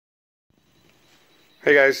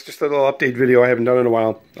Hey guys, just a little update video I haven't done in a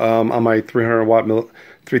while on my 3000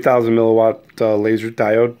 milliwatt laser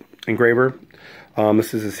diode engraver.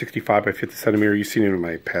 This is a 65 by 50 centimeter. You've seen it in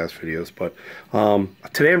my past videos, but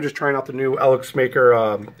today I'm just trying out the new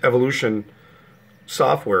EleksMaker Evolution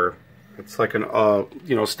software. It's like an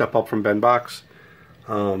step up from BenBox.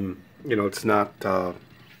 It's not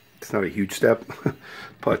a huge step,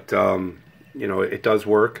 but it does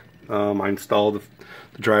work. I installed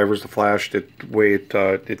the drivers, the flash, the way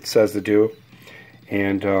it says to do,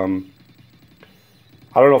 and I don't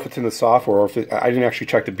know if it's in the software or if I didn't actually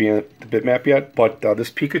check the bitmap yet. But this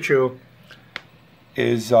Pikachu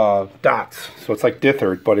is dots, so it's like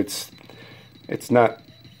dithering, but it's not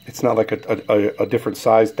like a different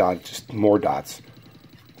size dot, it's just more dots.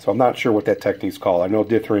 So I'm not sure what that technique's called. I know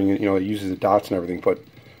dithering, it uses the dots and everything, but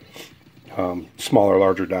smaller,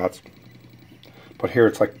 larger dots. But here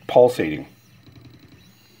it's like pulsating.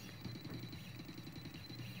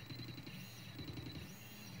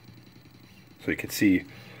 So you can see,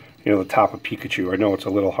 the top of Pikachu. I know it's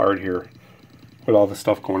a little hard here with all the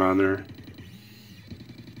stuff going on there,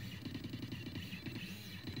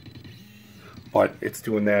 but it's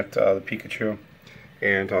doing that, the Pikachu.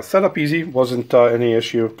 And setup easy, wasn't any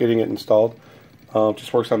issue getting it installed.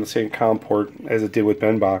 Just works on the same COM port as it did with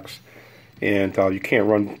BenBox. And you can't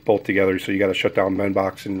run both together, so you got to shut down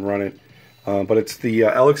BenBox and run it. But it's the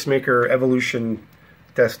EleksMaker Evolution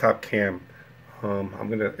Desktop CAM.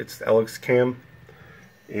 It's the Elex Cam,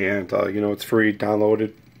 and it's free,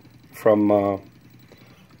 downloaded from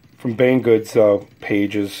Banggood's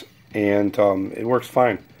pages, and it works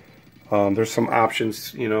fine. There's some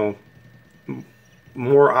options,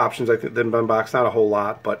 more options I think than BenBox, not a whole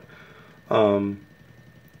lot, but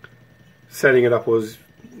setting it up was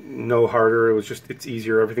no harder. It's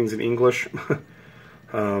easier. Everything's in English.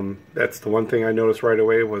 That's the one thing I noticed right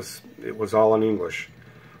away, was it was all in English.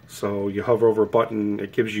 So you hover over a button,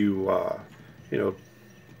 it gives you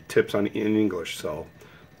tips in English. So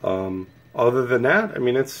other than that, I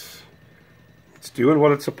mean, it's doing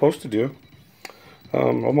what it's supposed to do.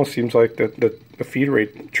 Almost seems like the feed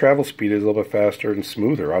rate, travel speed is a little bit faster and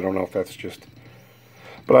smoother. I don't know if that's just,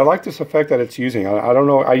 but I like this effect that it's using. I don't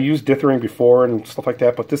know, I used dithering before and stuff like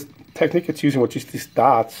that, but this technique it's using with just these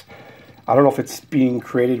dots, I don't know if it's being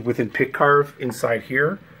created within PickCarve inside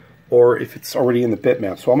here, or if it's already in the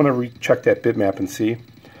bitmap. So I'm going to recheck that bitmap and see.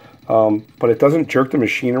 But it doesn't jerk the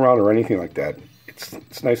machine around or anything like that.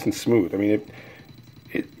 It's nice and smooth. I mean,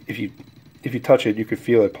 if you touch it, you could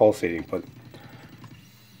feel it pulsating.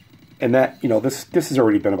 And that, this has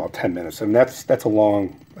already been about 10 minutes, and that's a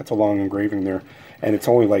long engraving there, and it's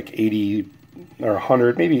only like 80 or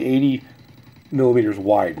 100, maybe 80 millimeters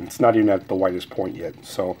wide, and it's not even at the widest point yet.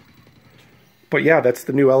 So, but yeah, that's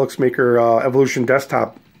the new EleksMaker Evolution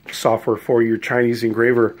Desktop software for your Chinese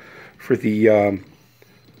engraver for the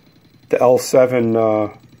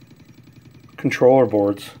L7 controller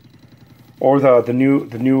boards, or the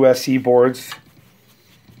new SE boards,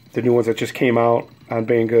 the new ones that just came out on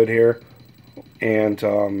Banggood here, and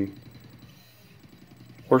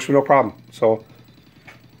works with no problem. So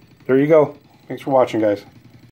there you go. Thanks for watching, guys.